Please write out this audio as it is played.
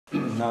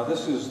Now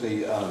this is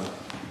the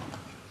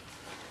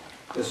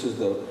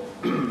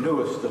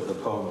newest of the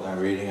poems I'm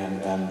reading,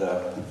 and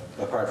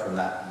apart from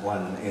that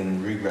one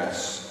in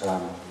regress,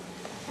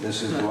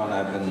 this is the one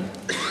I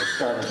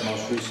started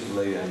most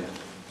recently and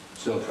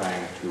still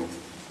trying to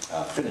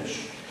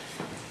finish.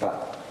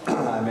 But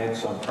I made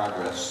some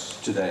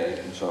progress today,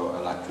 and so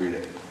I'd like to read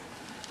it.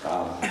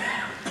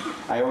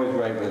 I always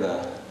write with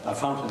a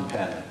fountain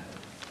pen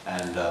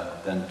and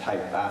then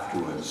type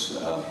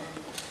afterwards.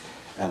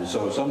 And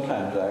so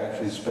sometimes I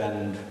actually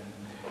spend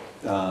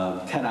 10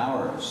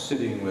 hours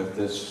sitting with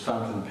this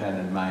fountain pen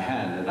in my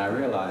hand, and I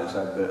realize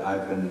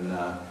I've been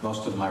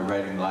most of my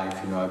writing life,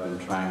 you know, I've been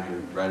trying to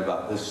write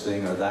about this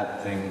thing or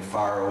that thing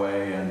far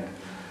away, and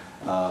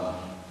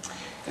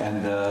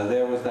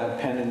there was that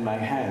pen in my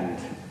hand.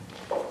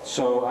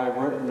 So I've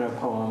written a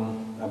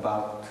poem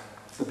about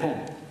the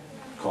pen,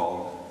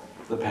 called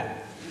The Pen.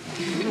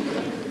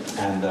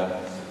 And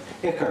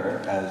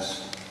ichor,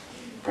 as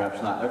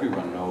perhaps not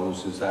everyone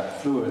knows, is that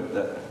fluid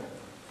that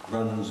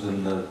runs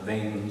in the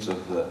veins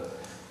of the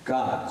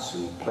gods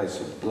in place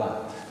of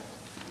blood.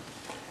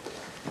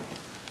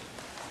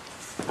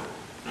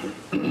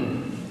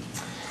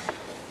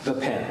 The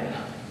pen.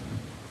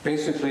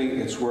 Basically,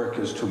 its work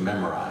is to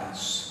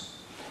memorize.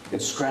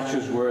 It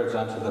scratches words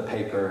onto the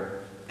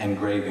paper,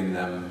 engraving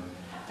them,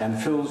 and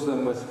fills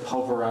them with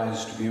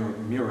pulverized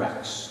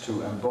murex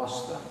to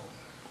emboss them.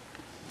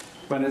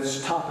 When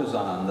its top is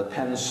on, the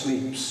pen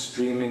sleeps,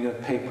 dreaming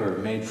of paper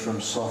made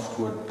from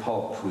softwood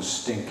pulp whose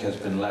stink has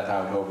been let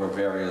out over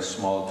various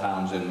small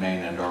towns in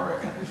Maine and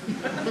Oregon.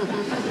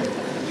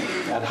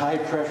 At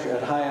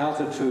high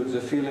altitudes, a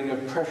feeling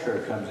of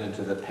pressure comes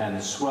into the pen,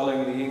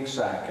 swelling the ink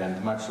sac,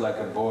 and much like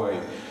a boy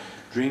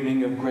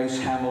dreaming of Grace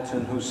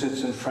Hamilton, who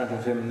sits in front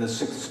of him in the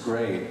 6th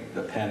grade,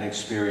 the pen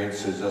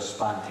experiences a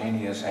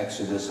spontaneous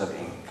exodus of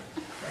ink.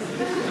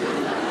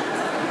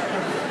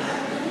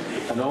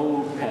 An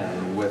old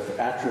pen with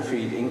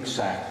atrophied ink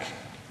sac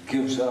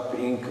gives up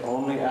ink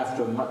only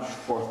after much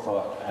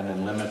forethought and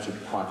in limited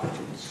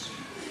quantities.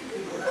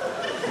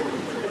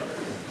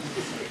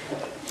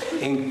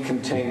 Ink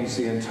contains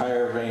the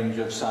entire range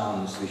of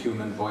sounds the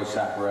human voice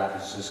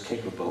apparatus is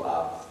capable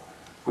of,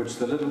 which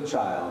the little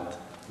child,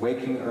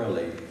 waking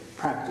early,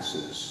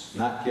 practices,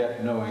 not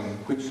yet knowing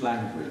which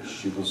language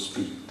she will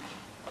speak.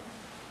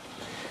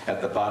 At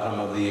the bottom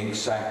of the ink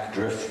sac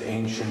drift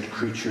ancient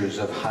creatures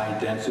of high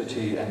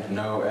density and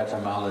no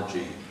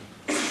etymology.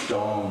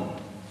 Stone,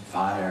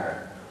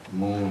 fire,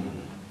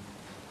 moon.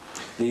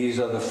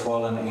 These are the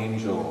fallen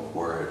angel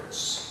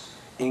words.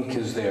 Ink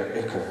is their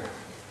ichor.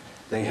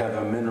 They have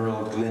a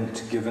mineral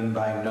glint given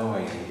by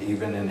knowing,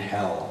 even in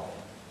hell.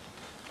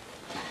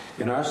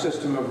 In our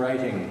system of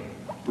writing,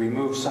 we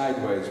move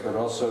sideways, but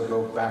also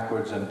go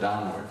backwards and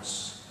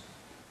downwards.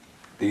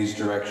 These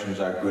directions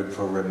are good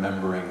for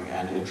remembering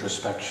and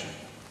introspection.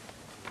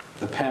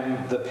 The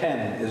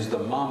pen is the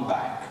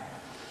momback,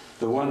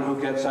 the one who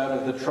gets out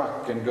of the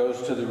truck and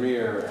goes to the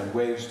rear and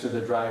waves to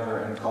the driver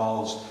and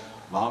calls,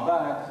 "Mom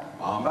back,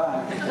 mom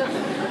back."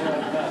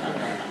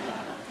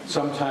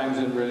 Sometimes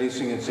in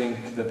releasing its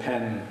ink, the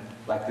pen,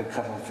 like the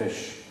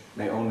cuttlefish,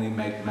 may only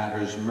make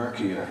matters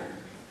murkier.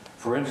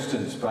 For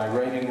instance, by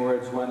writing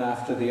words one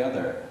after the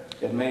other,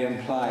 it may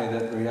imply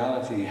that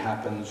reality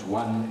happens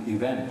one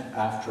event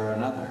after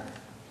another.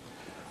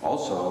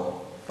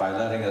 Also, by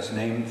letting us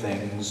name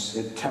things,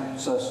 it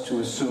tempts us to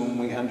assume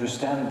we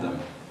understand them,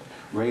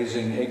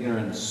 raising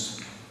ignorance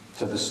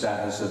to the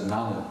status of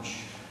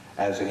knowledge,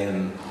 as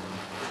in,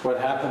 "What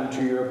happened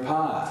to your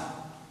pa?"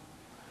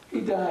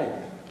 "He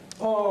died."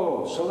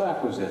 "Oh, so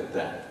that was it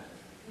then."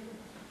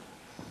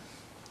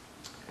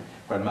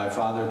 When my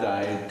father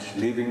died,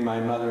 leaving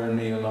my mother and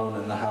me alone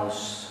in the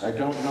house, I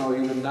don't know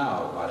even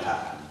now what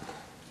happened.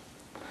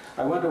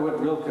 I wonder what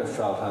Rilke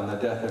felt on the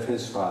death of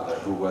his father,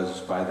 who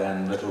was by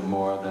then little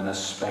more than a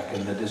speck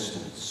in the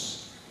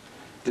distance.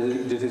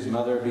 Did his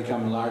mother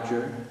become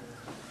larger,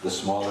 the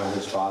smaller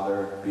his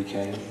father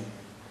became?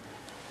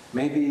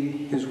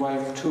 Maybe his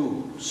wife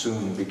too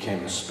soon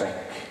became a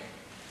speck.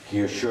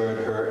 He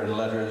assured her in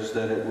letters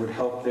that it would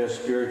help their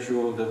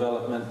spiritual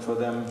development for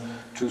them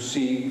to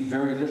see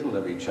very little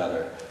of each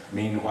other,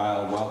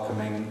 meanwhile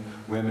welcoming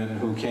women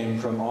who came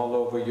from all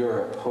over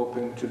Europe,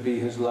 hoping to be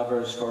his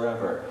lovers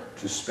forever,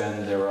 to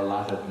spend their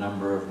allotted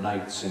number of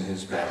nights in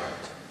his bed.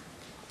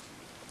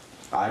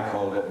 I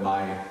called it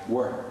my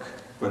work,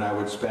 when I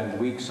would spend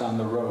weeks on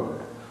the road,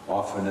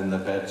 often in the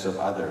beds of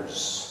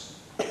others.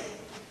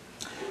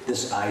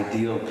 This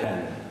ideal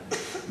pen,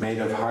 made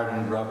of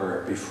hardened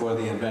rubber before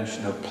the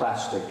invention of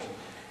plastic,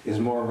 is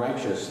more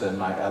righteous than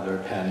my other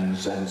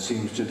pens and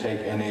seems to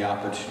take any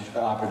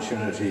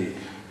opportunity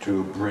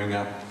to bring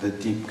up the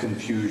deep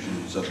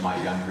confusions of my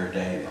younger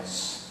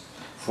days.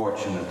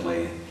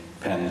 Fortunately,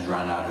 pens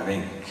run out of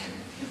ink.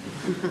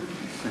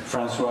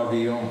 François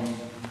Villon,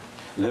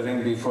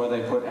 living before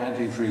they put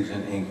antifreeze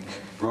in ink,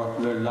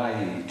 brought Le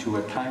Lai to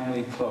a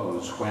timely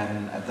close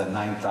when, at the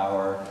 9th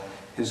hour,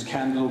 his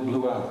candle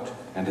blew out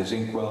and his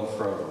inkwell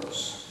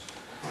froze.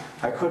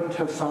 I couldn't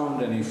have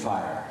found any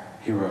fire,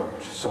 he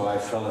wrote, so I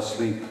fell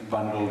asleep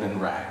bundled in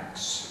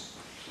rags.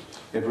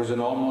 It was an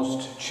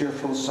almost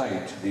cheerful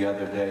sight the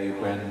other day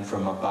when,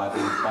 from a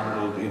body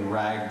bundled in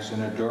rags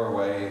in a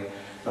doorway,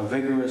 a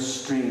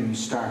vigorous stream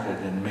started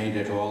and made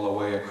it all the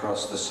way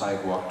across the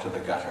sidewalk to the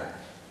gutter.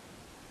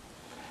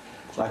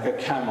 Like a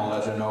camel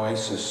at an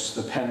oasis,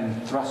 the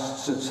pen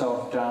thrusts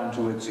itself down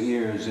to its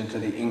ears into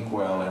the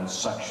inkwell and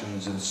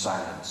suctions in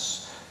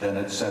silence. Then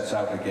it sets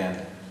out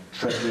again,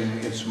 treading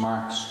its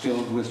marks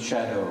filled with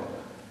shadow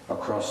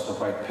across the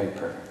white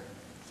paper.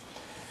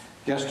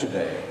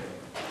 Yesterday,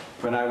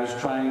 when I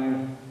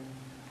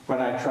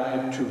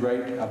tried to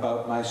write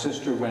about my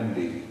sister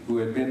Wendy, who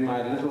had been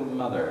my little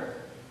mother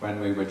when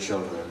we were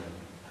children,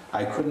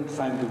 I couldn't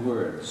find the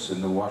words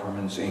in the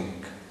waterman's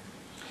ink.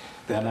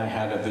 Then I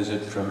had a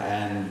visit from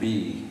Anne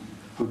B.,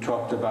 who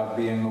talked about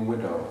being a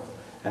widow,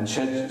 and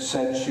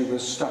said she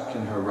was stuck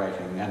in her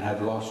writing and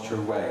had lost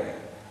her way.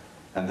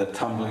 And the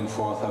tumbling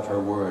forth of her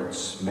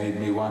words made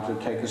me want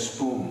to take a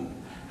spoon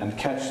and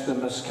catch the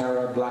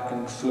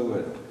mascara-blackened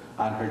fluid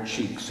on her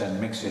cheeks and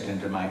mix it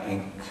into my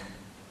ink.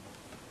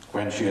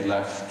 When she had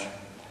left,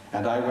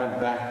 and I went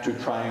back to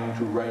trying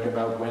to write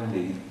about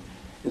Wendy,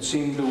 it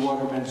seemed the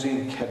waterman's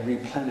ink had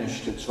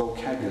replenished its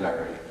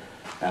vocabulary,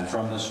 and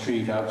from the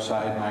street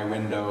outside my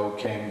window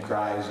came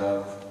cries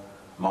of,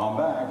 "Mom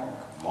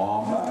back,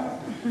 Mom back."